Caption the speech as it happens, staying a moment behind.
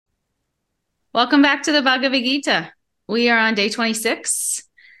Welcome back to the Bhagavad Gita. We are on day 26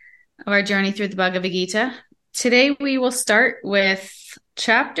 of our journey through the Bhagavad Gita. Today we will start with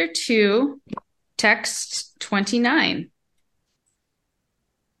chapter 2, text 29.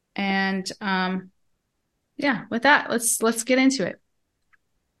 And with that, let's get into it.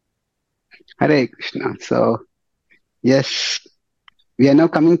 Hare Krishna. So, yes, we are now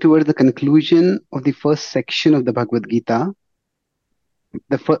coming towards the conclusion of the first section of the Bhagavad Gita.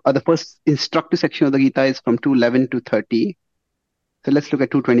 The first instructive section of the Gita is from 211 to 30. So let's look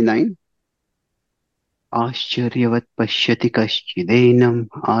at 229. आश्चर्यवत् पश्यति कश्चिदेनम्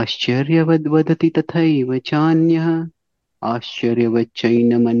आश्चर्यवद् वदति तथैव चान्यः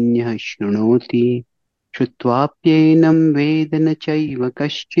आश्चर्यवच्चैनमन्यः शृणोति श्रुत्वाप्येनं वेद न चैव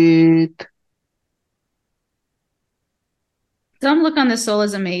कश्चित्. Some look on the soul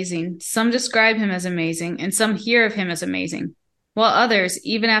as amazing, some describe him as amazing, and some hear of him as amazing, while others,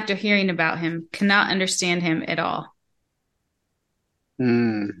 even after hearing about him, cannot understand him at all.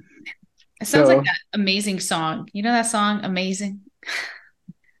 Hmm. It sounds like So, that amazing song. You know that song, Amazing?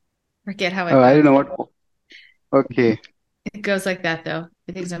 Forget how it I goes. don't know what. Okay. It goes like that, though.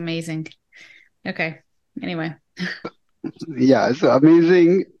 I think it's amazing. Okay. Anyway. Yeah, so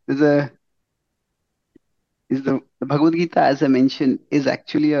amazing the Bhagavad Gita, as I mentioned, is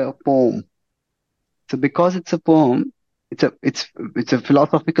actually a poem. So because it's a poem, it's a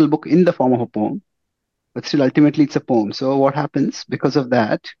philosophical book in the form of a poem, but still ultimately it's a poem. So what happens because of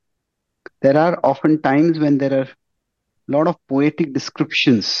that? There are often times when there are a lot of poetic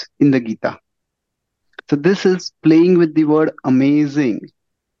descriptions in the Gita. So this is playing with the word amazing.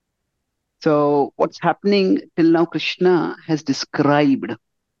 So what's happening till now? Krishna has described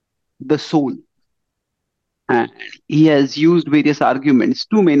the soul. And he has used various arguments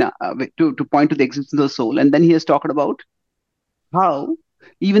to point to the existence of the soul. And then he has talked about how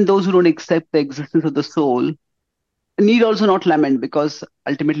even those who don't accept the existence of the soul need also not lament because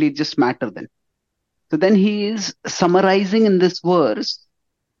ultimately it just matter then. So then he is summarizing in this verse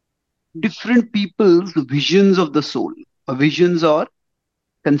different people's visions of the soul, or visions or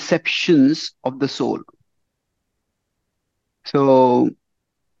conceptions of the soul. So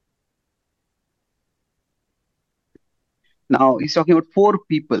now he's talking about four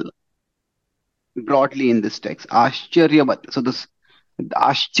people broadly in this text. Ashcharyavat. So this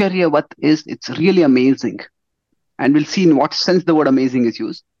Ashcharyavat is it's really amazing. And we'll see in what sense the word amazing is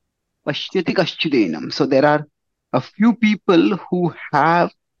used. Pashyati kashchidenam. So there are a few people who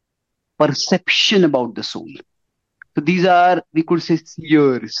have perception about the soul. So these are, we could say,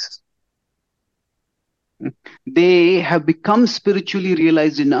 seers. They have become spiritually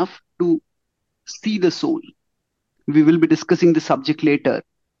realized enough to see the soul. We will be discussing the subject later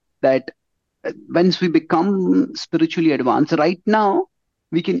that once we become spiritually advanced, right now,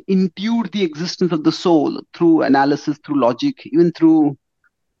 we can intuit the existence of the soul through analysis, through logic, even through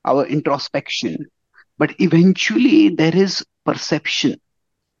our introspection. But eventually, there is perception.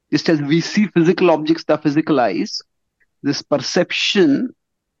 Just as we see physical objects with our physical eyes, this perception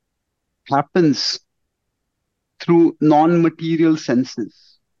happens through non-material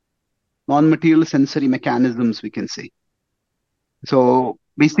senses, non-material sensory mechanisms, we can say. So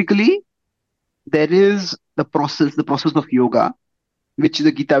basically, there is the process of yoga, which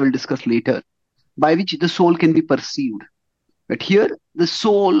the Gita will discuss later, by which the soul can be perceived. But here, the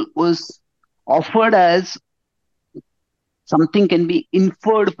soul was offered as something can be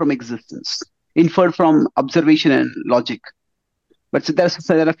inferred from existence, inferred from observation and logic. But so there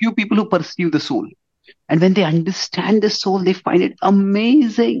are a few people who perceive the soul. And when they understand the soul, they find it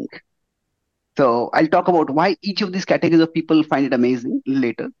amazing. So I'll talk about why each of these categories of people find it amazing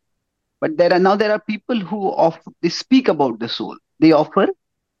later. But there are people who they speak about the soul. They offer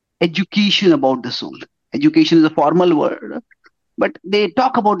education about the soul. Education is a formal word, but they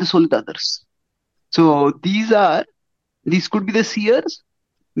talk about the soul with others. So these could be the seers.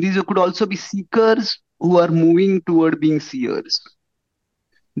 These could also be seekers who are moving toward being seers.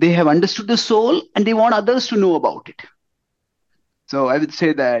 They have understood the soul and they want others to know about it. So I would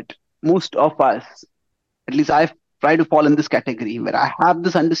say that most of us, at least I try to fall in this category where I have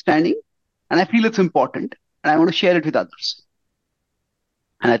this understanding and I feel it's important and I want to share it with others.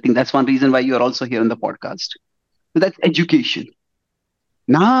 And I think that's one reason why you are also here on the podcast. So that's education.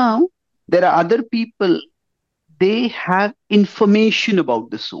 Now, there are other people, they have information about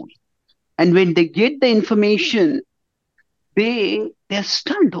the soul. And when they get the information, they're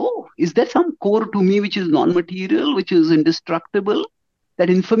stunned. Oh, is there some core to me which is non-material, which is indestructible? That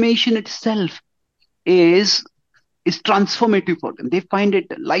information itself is is transformative for them. They find it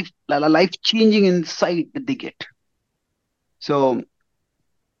life changing insight that they get. So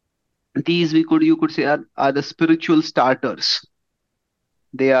These you could say are the spiritual starters.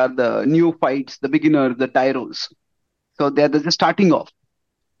 They are the neophytes, the beginners, the tyros. So they are just starting off.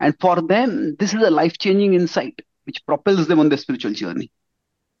 And for them, this is a life changing insight which propels them on their spiritual journey.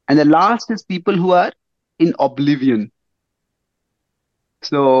 And the last is people who are in oblivion.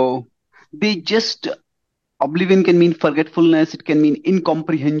 So they just, oblivion can mean forgetfulness, it can mean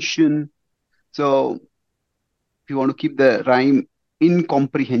incomprehension. So if you want to keep the rhyme,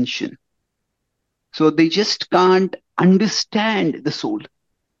 incomprehension. So they just can't understand the soul.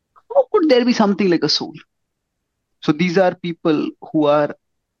 How could there be something like a soul? So these are people who are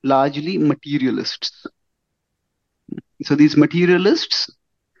largely materialists. So these materialists,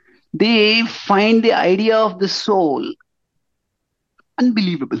 they find the idea of the soul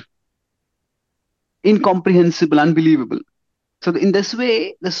unbelievable, incomprehensible, unbelievable. So in this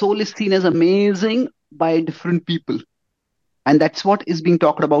way, the soul is seen as amazing by different people. And that's what is being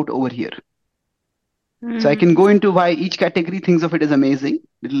talked about over here. So I can Hmm. go into why each category thinks of it as amazing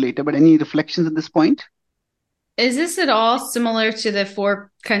a little later, but any reflections at this point? Is this at all similar to the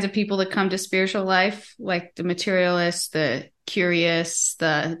four kinds of people that come to spiritual life, like the materialist, the curious,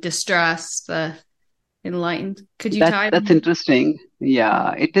 the distressed, the enlightened? Could you tie That's them? interesting.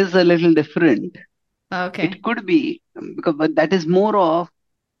 Yeah, it is a little different. It Okay. could be because but that is more of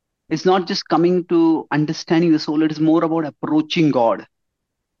it's not just coming to understanding the soul, it is more about approaching God.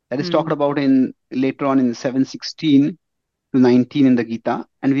 That is talked Hmm. about in later on in 7:16 to 19 in the Gita,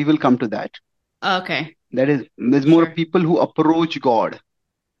 and we will come to that. Okay. That is, there's more Sure. people who approach God.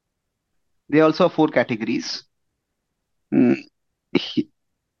 They also have four categories. Mm,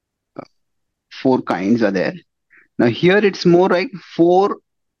 four kinds are there. Now here it's more like four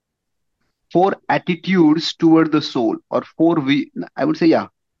attitudes toward the soul, or four I would say, yeah.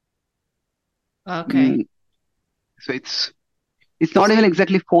 Okay. Mm, so it's not even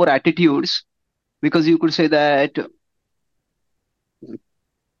exactly four attitudes because you could say that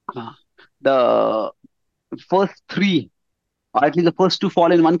uh, the first three, or at least the first two,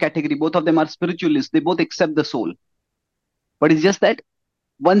 fall in one category. Both of them are spiritualists. They both accept the soul, but it's just that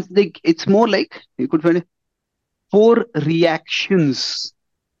once it's more like you could find four reactions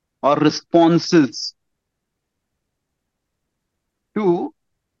or responses to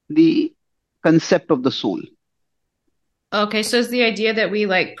the concept of the soul. Okay. So is the idea that we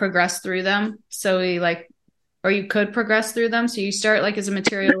like progress through them? So we like, or you could progress through them. So you start like as a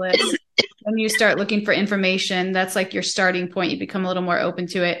materialist, then you start looking for information. That's like your starting point. You become a little more open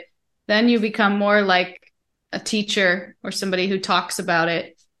to it. Then you become more like a teacher or somebody who talks about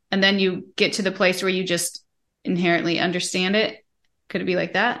it. And then you get to the place where you just inherently understand it. Could it be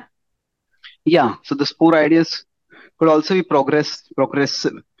like that? Yeah, so the four ideas could also be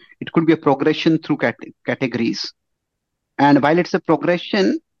progressive. It could be a progression through categories. And while it's a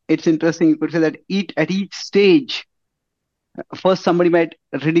progression, it's interesting. You could say that at each stage, first somebody might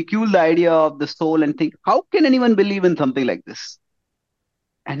ridicule the idea of the soul and think, how can anyone believe in something like this?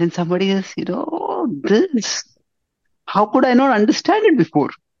 And then somebody is, this, how could I not understand it before?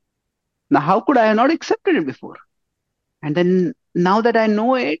 Now, how could I have not accepted it before? And then now that I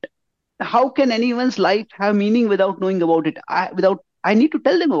know it, how can anyone's life have meaning without knowing about it? I need to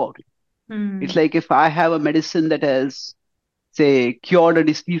tell them about it. It's Hmm. like if I have a medicine that has, say, cured a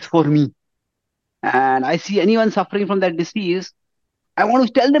disease for me, and I see anyone suffering from that disease, I want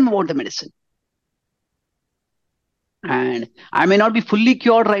to tell them about the medicine. And I may not be fully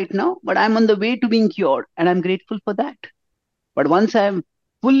cured right now, but I'm on the way to being cured, and I'm grateful for that. But once I'm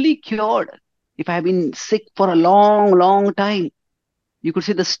fully cured, if I've been sick for a long, long time, you could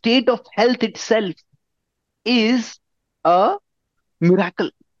say the state of health itself is a miracle.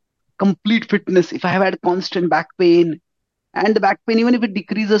 Complete fitness. If I have had constant back pain, and the back pain, even if it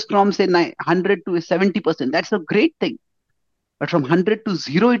decreases from say 100 to 70%, that's a great thing. But from 100 to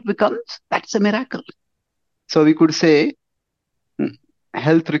 0, it becomes, that's a miracle. So we could say mm,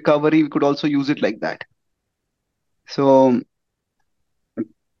 health recovery, we could also use it like that. So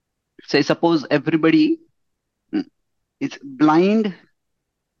say suppose everybody mm, is blind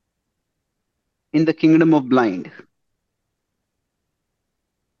in the kingdom of blind.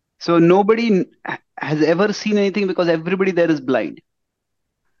 So nobody has ever seen anything because everybody there is blind.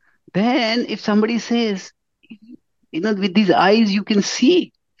 Then if somebody says, with these eyes you can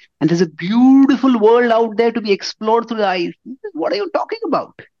see, and there's a beautiful world out there to be explored through the eyes. What are you talking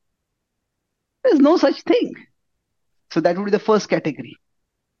about? There's no such thing. So that would be the first category.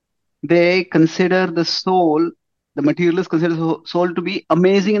 They consider the soul, the materialists consider the soul to be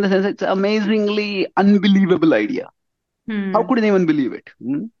amazing in the sense that it's an amazingly unbelievable idea. How Hmm. could anyone believe it?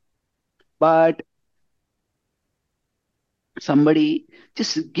 But somebody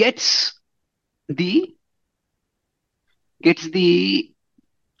just the gets the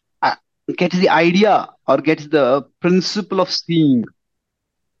uh, gets the idea or gets the principle of seeing.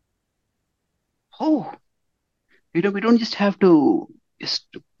 Oh, we don't just have to just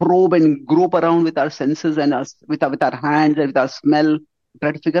probe and grope around with our senses and us with our hands and with our smell,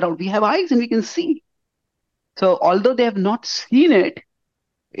 try to figure out. We have eyes and we can see. So although they have not seen it,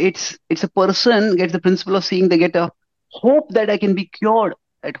 it's a person gets the principle of seeing. They get a hope that I can be cured.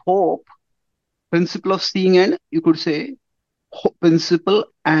 That hope, principle of seeing, and you could say principle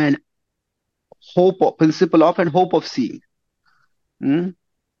and principle of and hope of seeing. Hmm?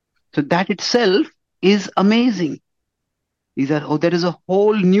 So that itself is amazing. There is a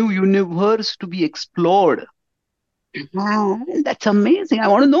whole new universe to be explored. Wow, that's amazing. I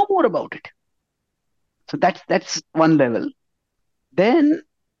want to know more about it. So that's one level. Then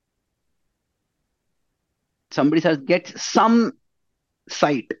somebody says get some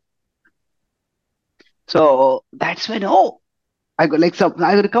sight. So that's when I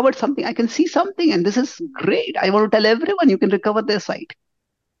recovered something. I can see something, and this is great. I want to tell everyone you can recover their sight.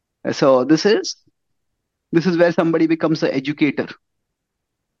 So this is where somebody becomes an educator.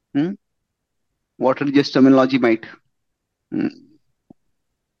 Hmm? What religious terminology might hmm,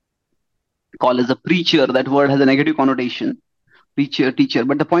 call as a preacher. That word has a negative connotation. Preacher, teacher.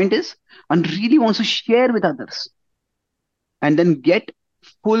 But the point is, one really wants to share with others and then get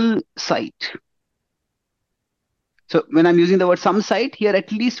full sight. So when I'm using the word some sight here,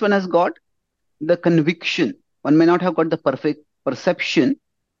 at least one has got the conviction. One may not have got the perfect perception,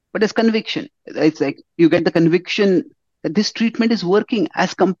 but it's conviction. It's like you get the conviction that this treatment is working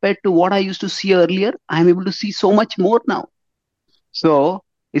as compared to what I used to see earlier. I'm able to see so much more now. So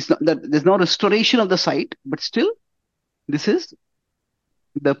it's not that there's no restoration of the sight, but still this is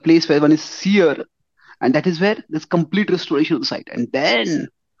the place where one is seer, and that is where there's complete restoration of the sight. And then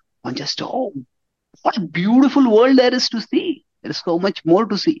one just what a beautiful world there is to see. There is so much more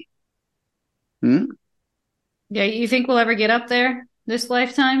to see. Hmm? Yeah, you think we'll ever get up there this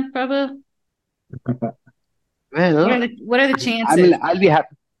lifetime, Prabhu? Well, What are the I mean, chances? I'll be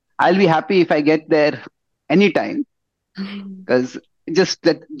happy. I'll be happy if I get there anytime, because just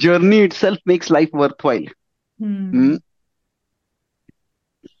that journey itself makes life worthwhile. Hmm? Hmm.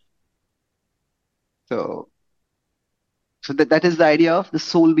 So, so that is the idea of the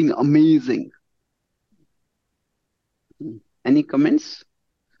soul being amazing. Any comments,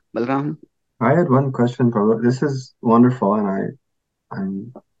 Balram? I had one question, Prabhu. This is wonderful, and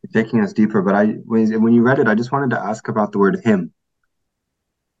I'm taking us deeper. But when you read it, I just wanted to ask about the word him.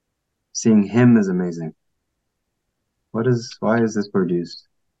 Seeing him is amazing. Why is this word used?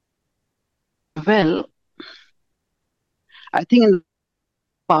 Well, I think in the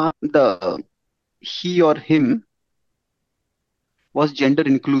past, the he or him was gender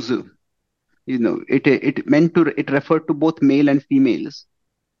inclusive. It meant to it referred to both male and females.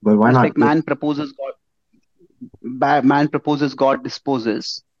 But why Just not like it? man proposes, God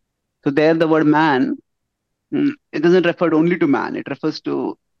disposes. So there, the word man, it doesn't refer only to man. It refers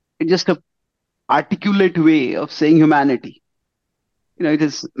to it's just a articulate way of saying humanity. It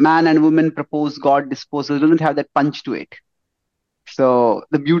is man and woman propose, God disposes. It doesn't have that punch to it. So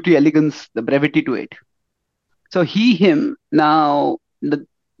the beauty, elegance, the brevity to it. So he, him. Now the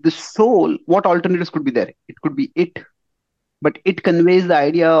soul. What alternatives could be there? It could be it, but it conveys the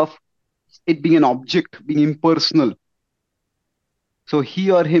idea of it being an object, being impersonal. So he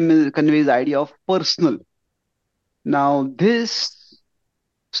or him conveys the idea of personal. Now this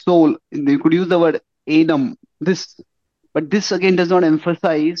soul, you could use the word Adam. But this again does not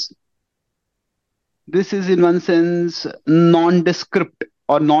emphasize. This is in one sense nondescript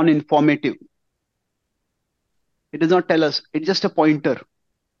or non-informative. It does not tell us. It's just a pointer.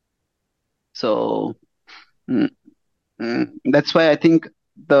 So mm, that's why I think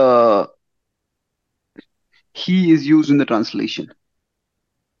the he is used in the translation.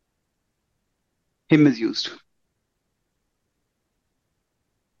 Him is used.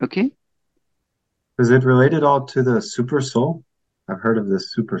 Okay. Is it related all to the super soul? I've heard of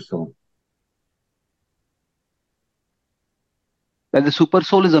this super soul. That the super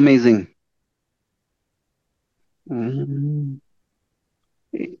soul is amazing. Mm.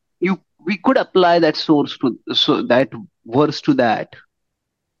 We could apply that source to that verse to that,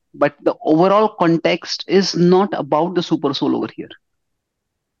 but the overall context is not about the super soul over here,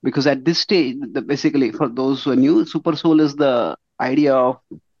 because at this stage, basically for those who are new, super soul is the idea of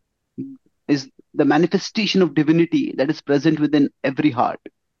is the manifestation of divinity that is present within every heart.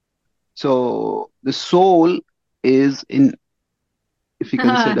 So the soul is in if you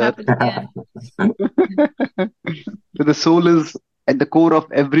consider. Happens again. So the soul is at the core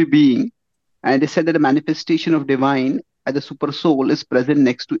of every being, and it is said that the manifestation of divine as the super soul is present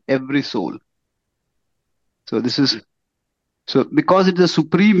next to every soul. So this is so because it is a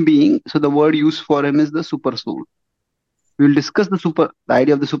supreme being, so the word used for him is the super soul. We will discuss the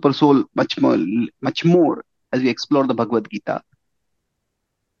idea of the super soul much more as we explore the Bhagavad Gita.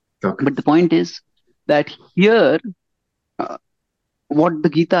 Okay. But the point is that here, uh, what the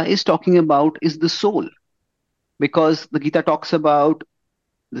Gita is talking about is the soul, because the Gita talks about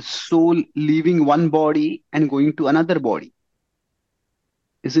the soul leaving one body and going to another body,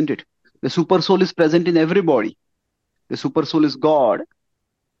 isn't it? The super soul is present in every body. The super soul is God,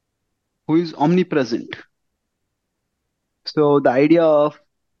 who is omnipresent. So the idea of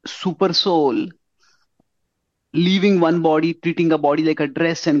super soul leaving one body, treating a body like a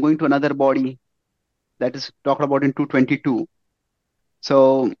dress and going to another body, that is talked about in 222.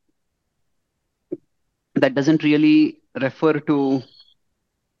 So that doesn't really refer to,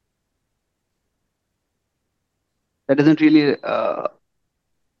 that doesn't really, it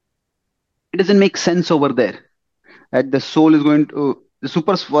doesn't make sense over there. That the soul is going to, the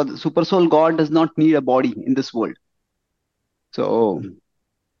super soul God does not need a body in this world. So,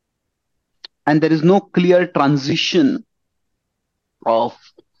 and there is no clear transition of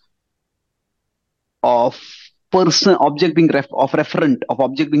of person object being of referent of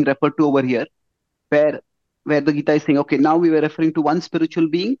object being referred to over here, where the Gita is saying, okay, now we were referring to one spiritual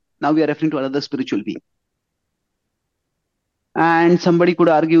being, now we are referring to another spiritual being. And somebody could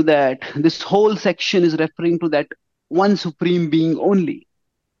argue that this whole section is referring to that one supreme being only.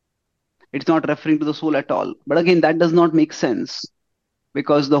 It's not referring to the soul at all. But again, that does not make sense,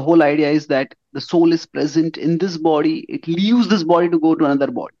 because the whole idea is that the soul is present in this body, it leaves this body to go to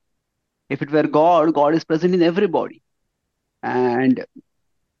another body. If it were God, God is present in every body. And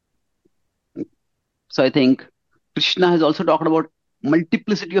so I think Krishna has also talked about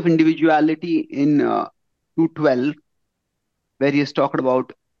multiplicity of individuality in 212, where he has talked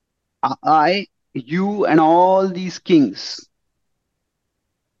about I, you, and all these kings.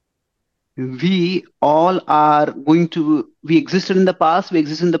 We all are going to, we existed in the past, we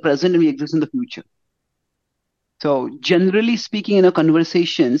exist in the present, and we exist in the future. So generally speaking, in a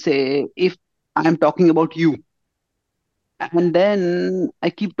conversation, say, if I'm talking about you, and then I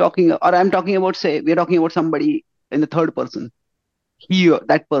keep talking, or I'm talking about, say, we're talking about somebody in the third person, he,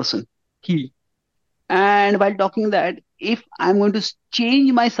 that person, he. And while talking that, if I'm going to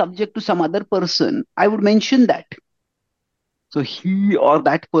change my subject to some other person, I would mention that. So he or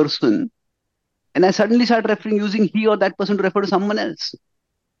that person, and I suddenly start referring using he or that person to refer to someone else.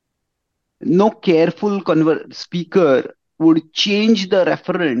 No careful speaker would change the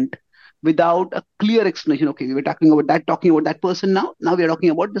referent without a clear explanation. Okay, we were talking about that person now. Now we are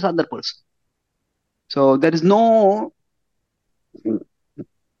talking about this other person. So there is no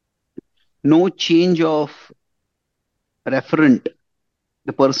change of referent,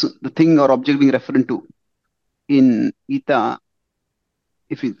 the person, the thing or object being referred to in Gita.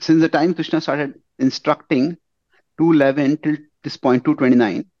 Since the time Krishna started instructing 211 till this point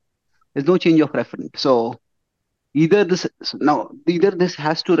 229, there's no change of referent. So either this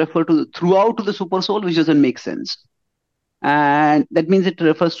has to refer to throughout to the super soul, which doesn't make sense, and that means it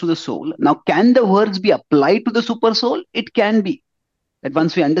refers to the soul. Now, can the words be applied to the super soul? It can be. That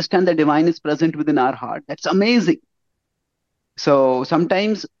once we understand the divine is present within our heart, that's amazing. So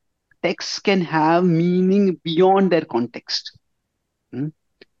sometimes texts can have meaning beyond their context.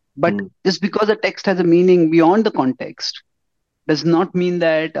 But just because a text has a meaning beyond the context does not mean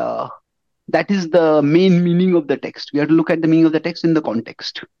that that is the main meaning of the text. We have to look at the meaning of the text in the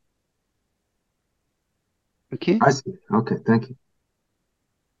context. Okay? I see. Okay, thank you.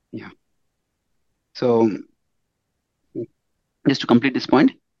 Yeah. So, just to complete this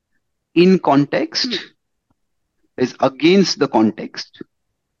point, in context is against the context,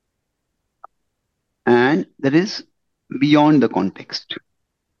 and there is beyond the context.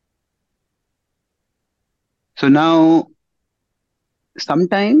 So now,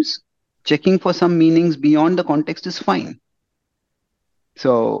 sometimes checking for some meanings beyond the context is fine.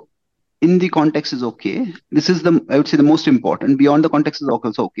 So in the context is okay. This is I would say the most important. Beyond the context is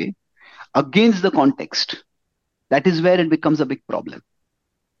also okay. Against the context, that is where it becomes a big problem.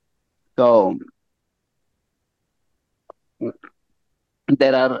 So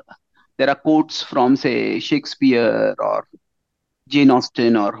there are quotes from, say, Shakespeare or Jane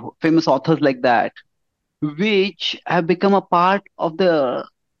Austen or famous authors like that, which have become a part of the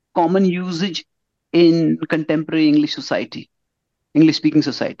common usage in contemporary English society, English speaking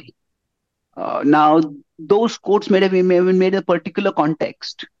society. Now, those quotes may have been made in a particular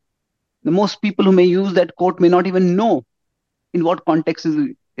context. The most people who may use that quote may not even know in what context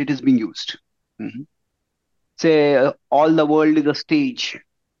it is being used. Mhm. Say, all the world is a stage.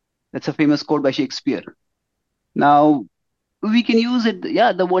 That's a famous quote by Shakespeare. Now, we can use it.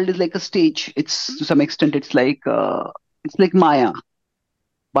 Yeah, the world is like a stage. It's to some extent, it's like Maya.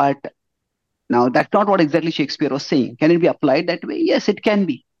 But now that's not what exactly Shakespeare was saying. Can it be applied that way? Yes, it can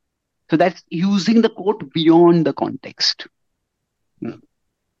be. So that's using the quote beyond the context. Mm.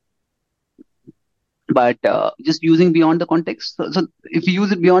 But just using beyond the context. So if you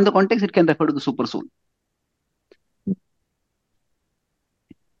use it beyond the context, it can refer to the super soul.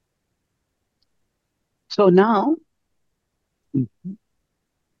 So now,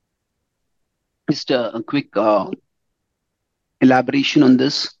 just a quick elaboration on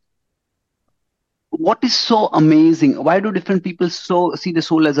this. What is so amazing? Why do different people see the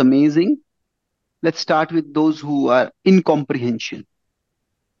soul as amazing? Let's start with those who are incomprehension.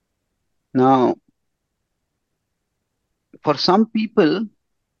 Now, for some people,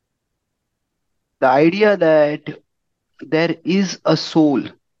 the idea that there is a soul,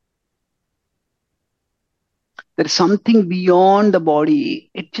 there is something beyond the body,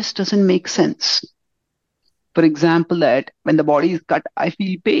 it just doesn't make sense. For example, that when the body is cut, I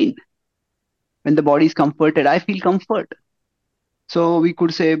feel pain. When the body is comforted, I feel comfort. So we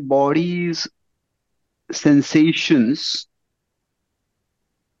could say body's sensations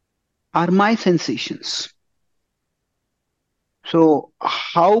are my sensations. So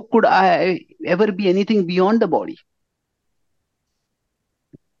how could I ever be anything beyond the body?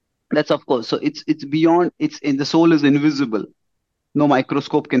 That's of course. So it's beyond. It's in the soul is invisible. No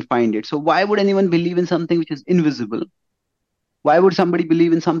microscope can find it. So why would anyone believe in something which is invisible? Why would somebody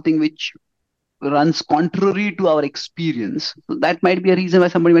believe in something which runs contrary to our experience? So that might be a reason why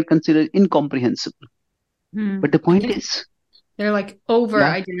somebody might consider it incomprehensible. But the point is, They're like over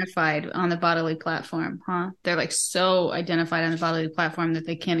yeah, identified on the bodily platform, huh? They're like so identified on the bodily platform that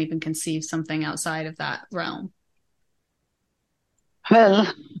they can't even conceive something outside of that realm. well,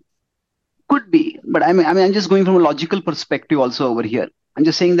 could be. But I mean, I'm just going from a logical perspective also over here. I'm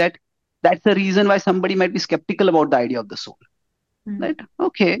just saying that that's the reason why somebody might be skeptical about the idea of the soul. Right?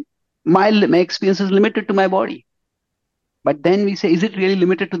 Okay, my experience is limited to my body. But then we say, is it really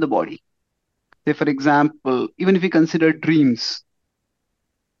limited to the body? Say, for example, even if we consider dreams,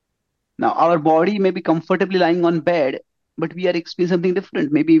 now our body may be comfortably lying on bed, but we are experiencing something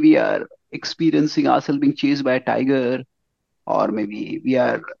different. Maybe we are experiencing ourselves being chased by a tiger, or maybe we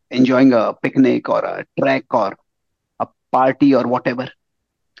are enjoying a picnic or a trek or a party or whatever.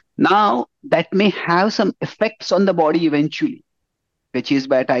 Now, that may have some effects on the body eventually. If we're chased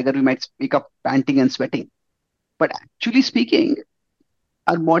by a tiger, we might wake up panting and sweating. But actually speaking,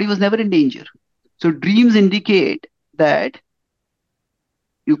 our body was never in danger. So dreams indicate that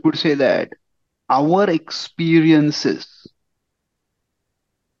you could say that our experiences,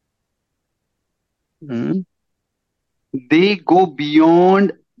 hmm, they go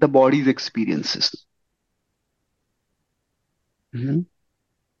beyond the body's experiences. Hmm.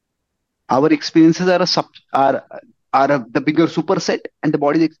 Our experiences are the bigger superset, and the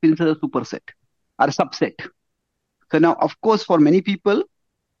body's experiences are superset, are a subset. So now, of course, for many people,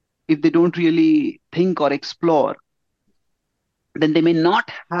 if they don't really think or explore, then they may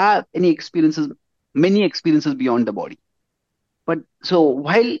not have many experiences beyond the body. But so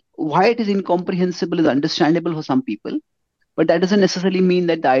while why it is incomprehensible is understandable for some people, but that doesn't necessarily mean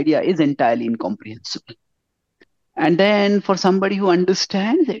that the idea is entirely incomprehensible. And then for somebody who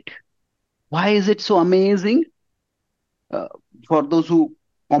understands it, why is it so amazing? Uh, for those who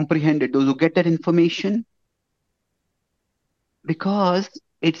comprehend it, those who get that information, because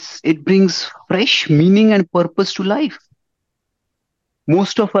it brings fresh meaning and purpose to life.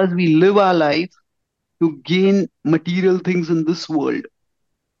 Most of us, we live our life to gain material things in this world.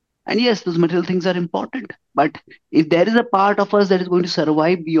 And yes, those material things are important. But if there is a part of us that is going to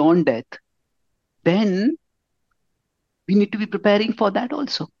survive beyond death, then we need to be preparing for that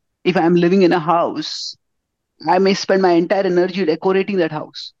also. If I'm living in a house, I may spend my entire energy decorating that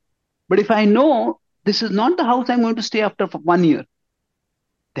house. But if I know this is not the house I'm going to stay after for 1 year,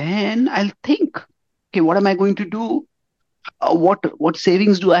 then I'll think, okay, what am I going to do? What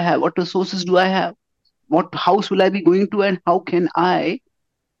savings do I have? What resources do I have? What house will I be going to, and how can I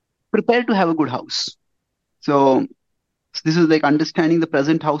prepare to have a good house? So this is like understanding the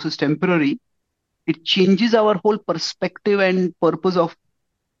present house is temporary. It changes our whole perspective and purpose of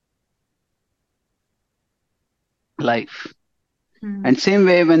life. And same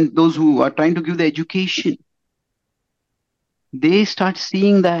way, when those who are trying to give the education, they start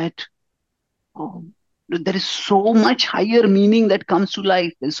seeing that, oh, there is so much higher meaning that comes to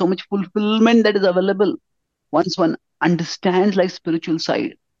life. There's so much fulfillment that is available once one understands life's spiritual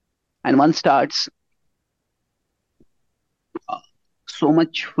side, and one starts, so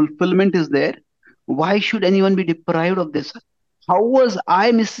much fulfillment is there. Why should anyone be deprived of this? How was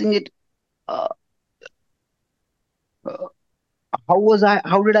I missing it? Uh, uh,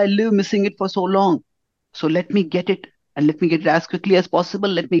 how did I live missing it for so long? So let me get it, and let me get it as quickly as possible.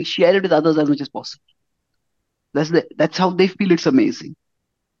 Let me share it with others as much as possible. That's how they feel it's amazing.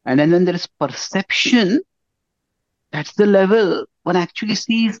 And then there is perception. That's the level one actually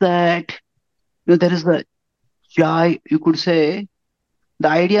sees that, there is a giant, you could say, the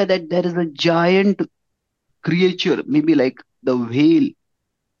idea that there is a giant creature, maybe like the whale,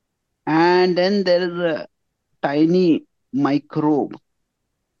 and then there is a tiny microbe.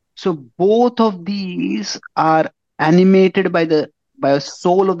 So both of these are animated by a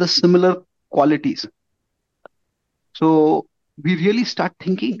soul of the similar qualities. So we really start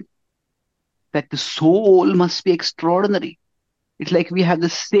thinking that the soul must be extraordinary. It's like we have the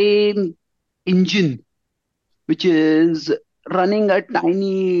same engine which is running a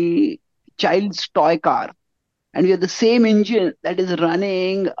tiny child's toy car, and we have the same engine that is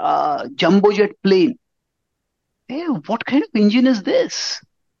running a jumbo jet plane. Hey, what kind of engine is this?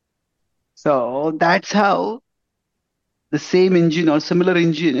 So that's how the same engine or similar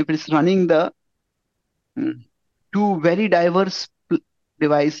engine, if it's running the mm, two very diverse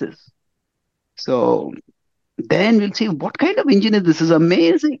devices, so then we'll see what kind of engine is this. Is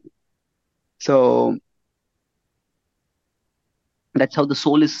amazing. So that's how the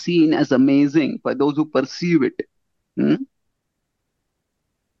soul is seen as amazing by those who perceive it. Hmm?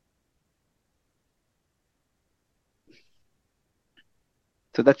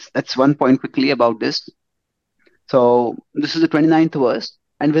 So that's one point quickly about this. So this is the 29th verse.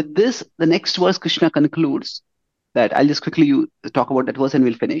 And with this, the next verse, Krishna concludes that I'll just quickly talk about that verse and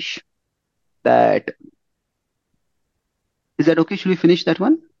we'll finish. That is that okay? Should we finish that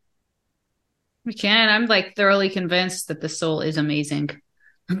one? We can. I'm like thoroughly convinced that the soul is amazing.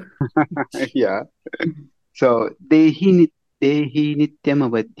 Yeah. So dehi nityam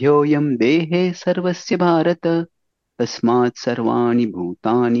avadhyoyam dehe sarvasya bharata tasmat sarvani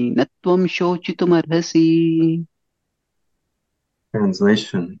bhutani natvam shochitum arhasi.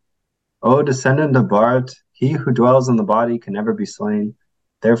 Translation. O descendant of Bharat, he who dwells in the body can never be slain.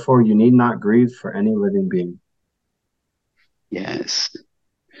 Therefore, you need not grieve for any living being. Yes.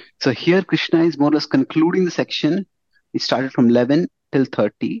 So here Krishna is more or less concluding the section. It started from 11 till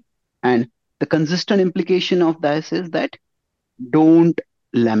 30. And the consistent implication of this is that don't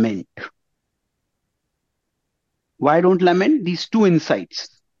lament. Why don't lament? These two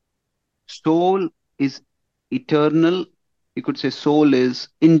insights. Soul is eternal. You could say soul is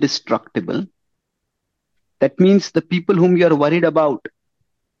indestructible. That means the people whom you are worried about,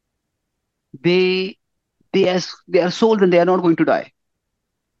 they they are souls and they are not going to die.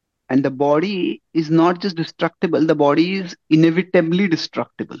 And the body is not just destructible, the body is inevitably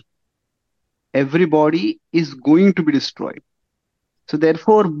destructible. Every body is going to be destroyed. So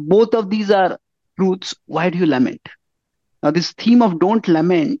therefore, both of these are truths. Why do you lament? Now, this theme of don't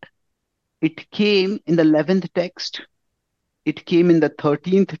lament, it came in the 11th text. It came in the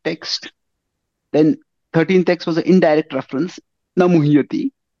 13th text. Then 13th text was an indirect reference,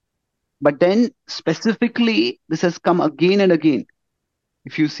 namuhyati. But then specifically, this has come again and again.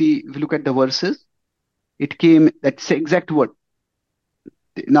 If you look at the verses, it came, that's the exact word.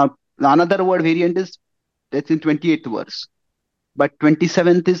 Now, another word variant is, that's in 28th verse. But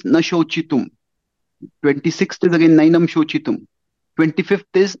 27th is na shochitum. 26th is again nainam shochitum. 25th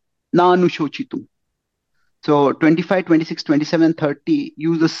is na anushochitum. So 25, 26, 27, 30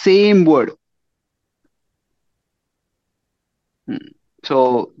 use the same word.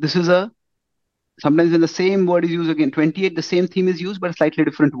 So this is sometimes when the same word is used again, 28, the same theme is used, but a slightly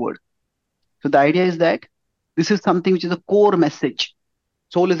different word. So the idea is that this is something which is a core message.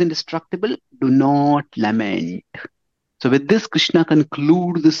 Soul is indestructible. Do not lament. So with this, Krishna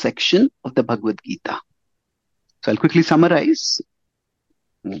concludes this section of the Bhagavad Gita. So I'll quickly summarize.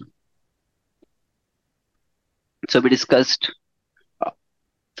 So we discussed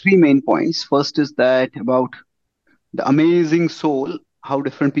three main points. First is that about the amazing soul, how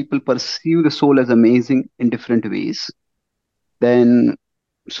different people perceive the soul as amazing in different ways. Then,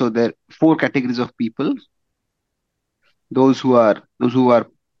 so there are four categories of people. Those are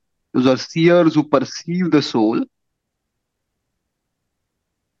seers who perceive the soul.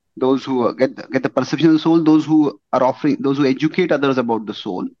 Those who get the perception of the soul. Those who educate others about the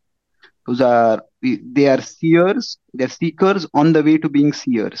soul. They are seers. They're seekers on the way to being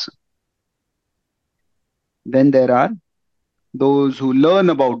seers. Then there are those who learn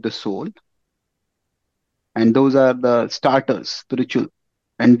about the soul, and those are the starters, spiritual.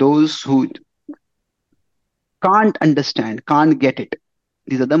 And those who can't understand, can't get it,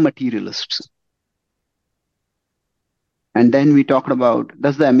 these are the materialists. And then we talked about,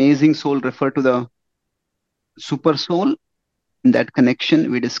 does the amazing soul refer to the super soul? In that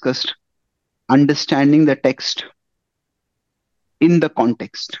connection, we discussed understanding the text in the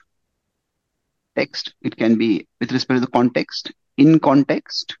context. Text, it can be with respect to the context, in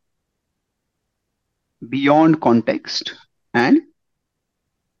context, beyond context, and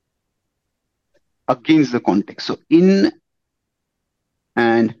against the context. So in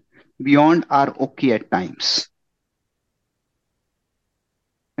and beyond are okay at times.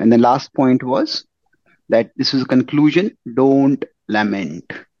 And the last point was that this is a conclusion, don't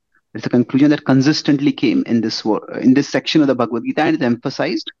lament. It's a conclusion that consistently came in this section of the Bhagavad Gita, and is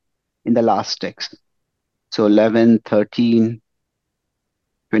emphasized in the last text. So 11, 13,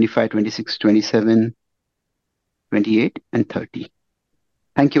 25, 26, 27, 28, and 30.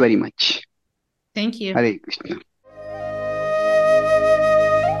 Thank you very much. Thank you. Hare Krishna.